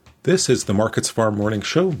This is the Markets Farm Morning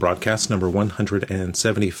Show, broadcast number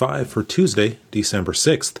 175 for Tuesday, December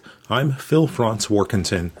 6th. I'm Phil Franz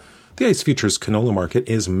Warkentin. The ICE Futures canola market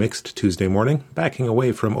is mixed Tuesday morning, backing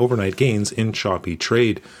away from overnight gains in choppy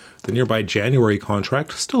trade. The nearby January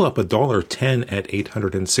contract still up $1.10 at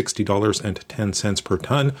 $860.10 per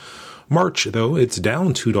ton. March, though, it's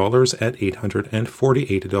down $2 at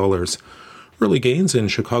 $848. Early gains in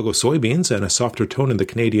Chicago soybeans and a softer tone in the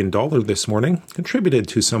Canadian dollar this morning contributed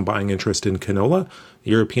to some buying interest in canola.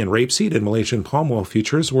 European rapeseed and Malaysian palm oil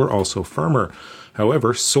futures were also firmer.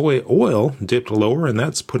 However, soy oil dipped lower, and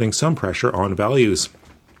that's putting some pressure on values.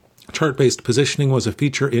 Chart-based positioning was a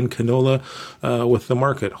feature in canola, with the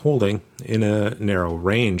market holding in a narrow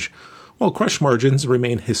range. While crush margins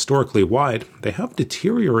remain historically wide, they have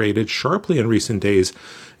deteriorated sharply in recent days,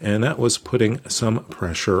 and that was putting some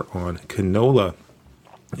pressure on canola.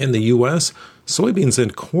 In the U.S., soybeans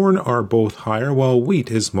and corn are both higher, while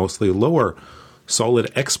wheat is mostly lower.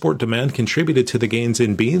 Solid export demand contributed to the gains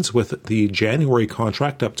in beans, with the January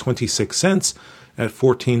contract up 26 cents at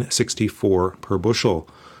 $14.64 per bushel.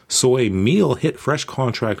 Soy meal hit fresh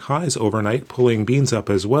contract highs overnight, pulling beans up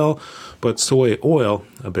as well, but soy oil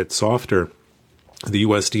a bit softer. The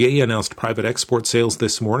USDA announced private export sales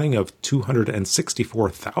this morning of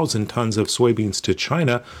 264,000 tons of soybeans to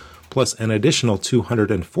China, plus an additional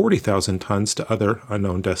 240,000 tons to other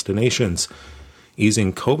unknown destinations.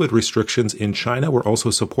 Easing COVID restrictions in China were also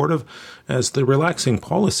supportive, as the relaxing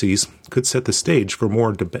policies could set the stage for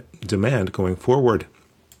more demand going forward.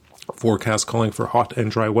 Forecasts calling for hot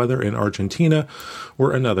and dry weather in Argentina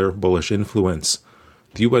were another bullish influence.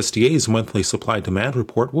 The USDA's monthly supply-demand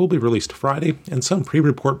report will be released Friday, and some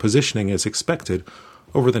pre-report positioning is expected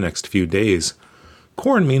over the next few days.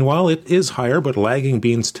 Corn, meanwhile, it is higher, but lagging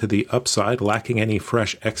beans to the upside, lacking any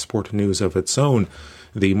fresh export news of its own.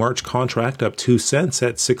 The March contract up 2 cents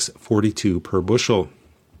at $6.42 per bushel.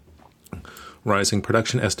 Rising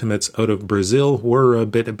production estimates out of Brazil were a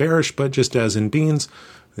bit bearish, but just as in beans,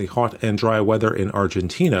 the hot and dry weather in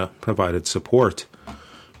Argentina provided support.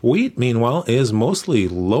 Wheat, meanwhile, is mostly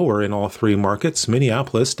lower in all three markets.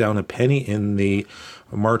 Minneapolis down a penny in the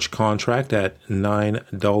March contract at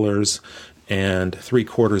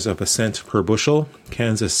 $9.75 per bushel.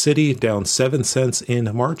 Kansas City down 7 cents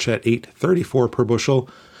in March at $8.34 per bushel.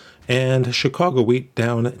 And Chicago wheat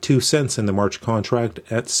down 2 cents in the March contract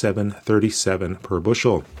at $7.37 per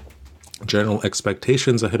bushel. General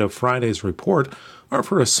expectations ahead of Friday's report are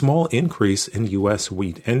for a small increase in U.S.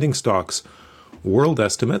 wheat ending stocks. World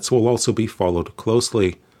estimates will also be followed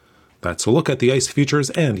closely. That's a look at the ICE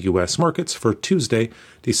futures and U.S. markets for Tuesday,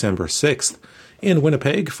 December 6th. In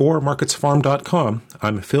Winnipeg, for MarketsFarm.com,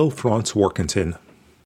 I'm Phil Franz Warkentin.